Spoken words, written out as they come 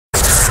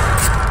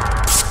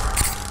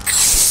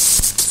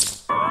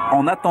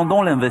En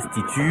attendant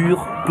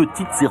l'investiture,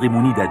 petite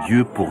cérémonie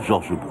d'adieu pour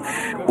George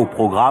Bush. Au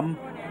programme,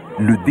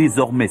 le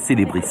désormais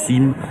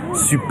célébrissime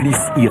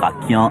supplice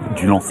irakien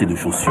du lancer de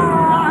chaussures.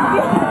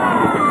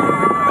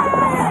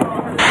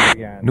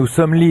 Nous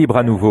sommes libres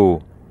à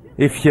nouveau,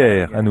 et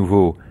fiers à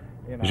nouveau.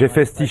 J'ai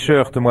fait ce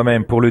t-shirt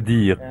moi-même pour le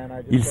dire.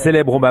 Il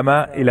célèbre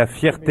Obama et la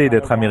fierté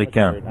d'être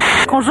américain.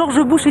 Quand George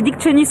Bush et Dick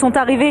Cheney sont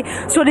arrivés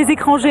sur les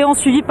écrans géants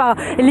suivis par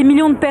les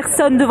millions de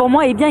personnes devant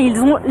moi, eh bien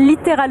ils ont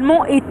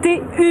littéralement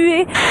été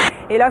hués.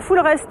 Et la foule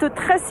reste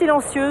très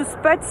silencieuse,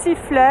 pas de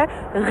sifflet,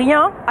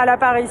 rien à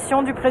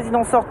l'apparition du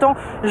président sortant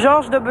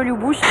George W.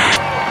 Bush.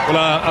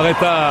 Voilà,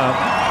 Aretha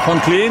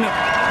Franklin.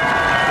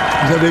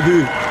 Vous avez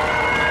vu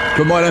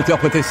comment elle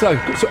interprétait ça?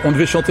 On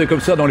devait chanter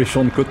comme ça dans les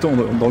champs de coton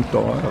dans le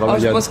temps. Hein,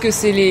 je pense que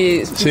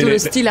c'est plutôt le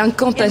style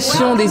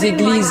incantation des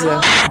églises.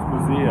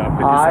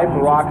 I,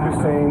 Barack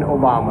Hussein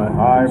Obama,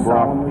 do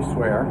solemnly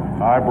swear.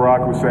 I,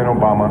 Barack Hussein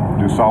Obama,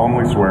 do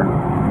solemnly swear.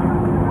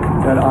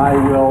 That I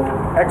will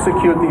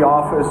execute the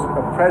office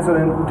of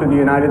President to the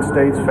United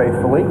States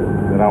faithfully.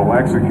 That I will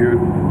execute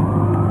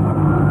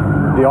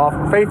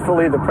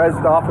faithfully the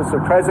office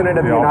of President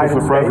of the United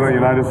States. The office of President of the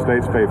United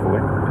States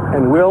faithfully.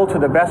 And will, to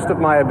the best of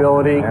my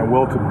ability,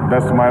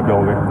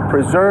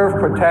 preserve,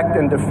 protect,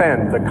 and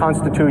defend the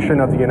Constitution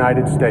of the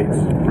United States.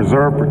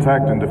 Preserve,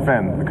 protect, and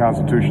defend the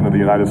Constitution of the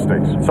United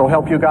States. So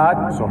help you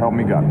God. So help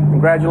me God.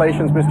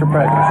 Congratulations, Mr.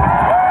 President.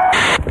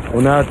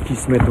 On a hâte qu'il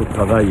se mette au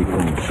travail et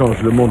qu'on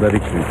change le monde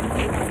avec lui.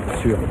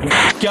 Sûr.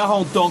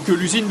 40 ans que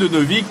l'usine de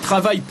Neuvic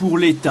travaille pour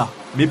l'État.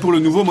 Mais pour le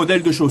nouveau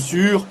modèle de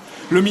chaussures,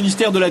 le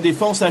ministère de la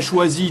Défense a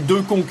choisi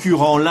 2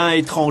 concurrents, l'un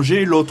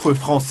étranger, l'autre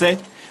français,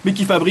 mais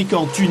qui fabrique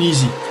en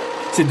Tunisie.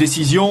 Cette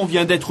décision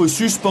vient d'être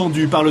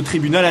suspendue par le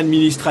tribunal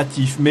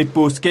administratif, mais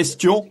pose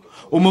question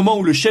au moment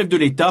où le chef de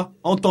l'État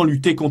entend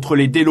lutter contre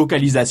les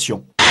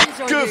délocalisations.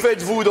 Que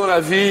faites-vous dans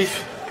la vie?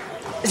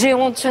 J'ai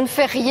honte, je ne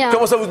fais rien.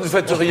 Comment ça vous ne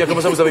faites rien?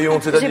 Comment ça vous avez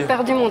honte? J'ai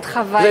perdu mon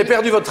travail. Vous avez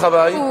perdu votre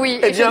travail? Oui,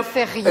 eh bien, je ne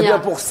fais rien. Eh bien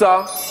pour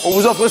ça, on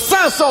vous offre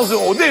 500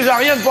 €. Déjà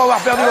rien de pour avoir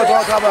perdu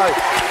votre travail.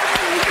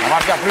 On va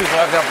faire plus, on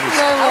va faire plus.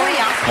 Ah oui,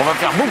 hein. On va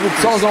faire beaucoup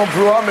plus. Sans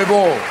emploi, mais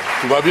bon,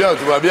 tout va bien,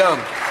 tout va bien.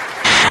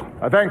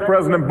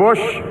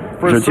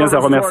 Je tiens à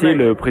remercier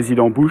le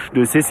président Bush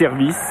de ses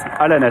services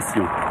à la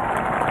nation.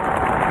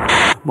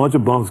 Moi, je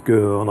pense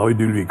qu'on aurait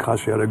dû lui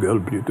cracher à la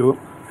gueule plutôt.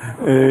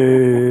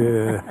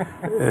 Et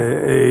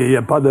il n'y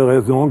a pas de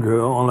raison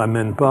qu'on ne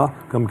l'amène pas,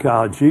 comme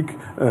Karadzic,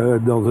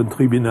 dans un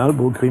tribunal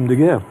pour crimes de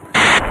guerre.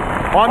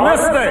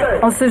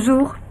 En ce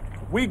jour,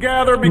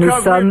 nous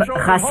sommes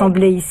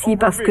rassemblés ici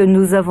parce que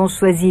nous avons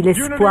choisi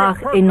l'espoir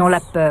et non la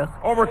peur,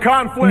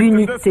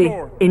 l'unité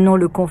et non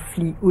le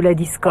conflit ou la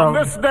discorde.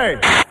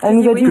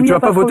 Que tu vas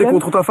pas voter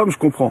contre ta femme, je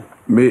comprends.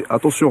 Mais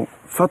attention,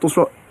 fais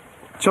attention.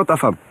 Tiens ta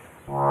femme.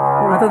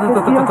 Attends.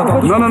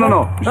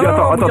 Non. Je dis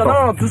attends.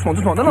 Non, doucement.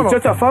 Non. Tiens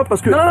ta femme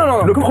parce que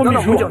le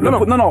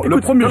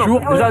premier jour,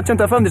 déjà tiens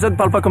ta femme, déjà ne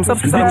parle pas comme ça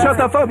parce que je dis tiens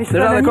ta femme.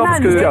 Déjà d'accord parce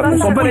que on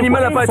sent pas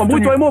l'animal à pas être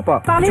s'embrouille toi et moi ou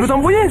pas? Tu veux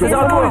t'embrouiller? Tu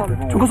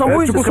veux qu'on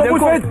s'embrouille?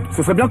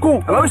 Ce serait bien con.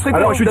 Ah bah oui, je serais con.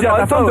 Alors je dis à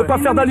ta femme de pas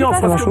faire d'alliance.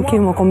 Ça m'a choqué,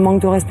 moi, qu'on me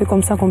manque de respect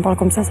comme ça, qu'on me parle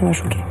comme ça m'a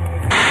choqué.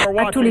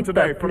 À tous les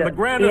peuples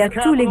et à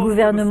tous les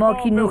gouvernements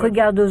qui nous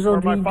regardent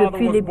aujourd'hui,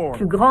 depuis les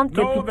plus grandes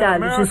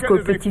capitales jusqu'au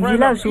petit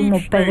village où mon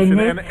père est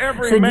né,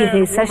 je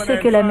dirais, sachez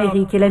que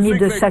l'Amérique est l'amie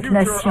de chaque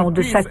nation,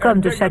 de chaque homme,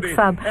 de chaque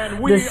femme,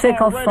 de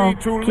chaque enfant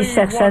qui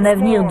cherche un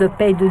avenir de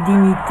paix et de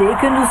dignité et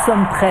que nous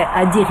sommes prêts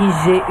à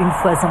diriger une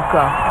fois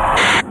encore.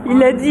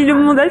 Il a dit le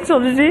monde a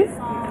changé,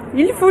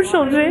 il faut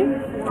changer.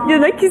 Il y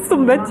en a qui se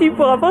sont battus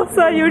pour avoir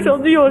ça et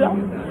aujourd'hui on l'a.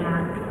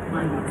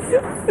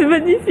 C'est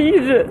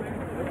magnifique,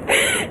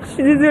 je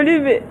suis désolée,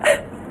 mais...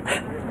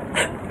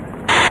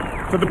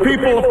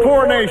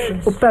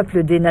 Au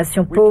peuple des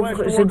nations pauvres,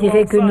 je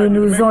dirais que nous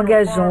nous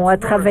engageons à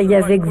travailler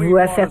avec vous,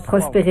 à faire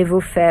prospérer vos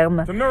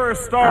fermes,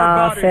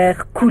 à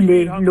faire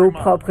couler l'eau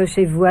propre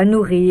chez vous, à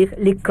nourrir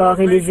les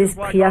corps et les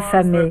esprits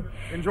affamés.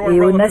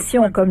 Et aux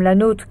nations comme la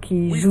nôtre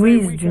qui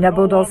jouissent d'une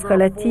abondance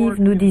relative,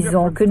 nous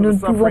disons que nous ne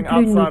pouvons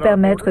plus nous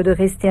permettre de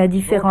rester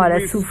indifférents à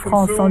la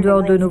souffrance en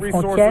dehors de nos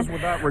frontières.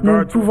 Nous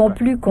ne pouvons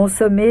plus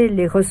consommer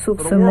les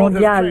ressources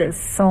mondiales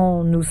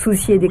sans nous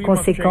soucier des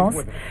conséquences,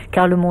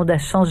 car le monde a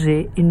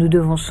changé et nous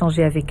devons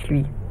changer avec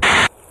lui.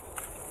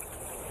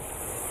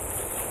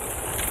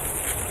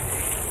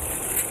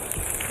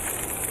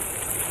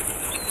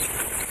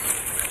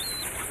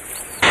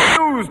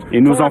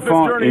 Et nos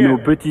enfants et nos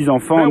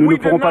petits-enfants, nous ne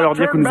pourrons pas leur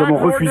dire que nous avons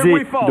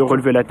refusé de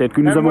relever la tête,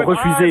 que nous avons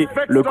refusé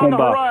le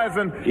combat.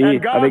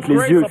 Et avec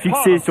les yeux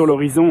fixés sur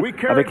l'horizon,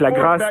 avec la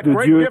grâce de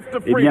Dieu,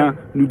 eh bien,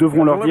 nous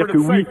devrons leur dire que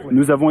oui,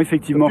 nous avons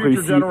effectivement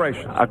réussi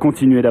à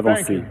continuer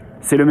d'avancer.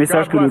 C'est le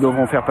message que nous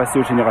devrons faire passer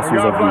aux générations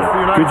à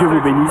venir. Que Dieu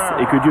vous bénisse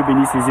et que Dieu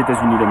bénisse les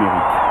États-Unis d'Amérique.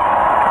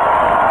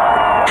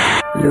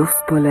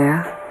 L'ours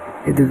polaire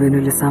est devenu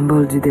le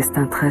symbole du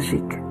destin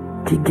tragique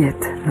qui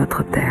guette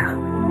notre terre,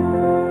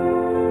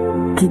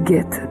 qui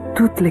guette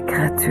toutes les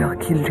créatures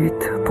qui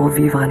luttent pour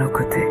vivre à nos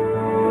côtés.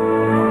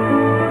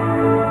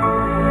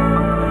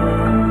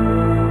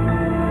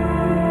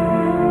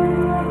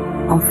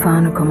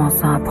 Enfin, nous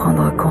commençons à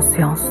prendre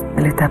conscience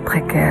de l'état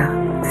précaire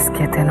de ce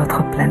qui était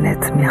notre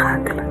planète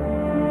miracle.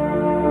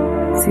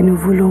 Si nous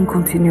voulons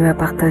continuer à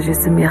partager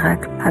ce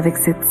miracle avec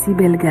cette si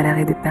belle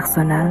galerie de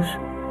personnages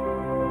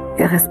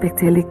et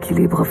respecter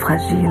l'équilibre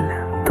fragile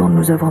dont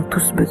nous avons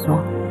tous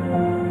besoin,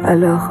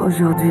 alors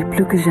aujourd'hui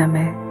plus que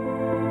jamais,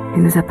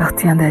 il nous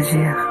appartient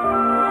d'agir.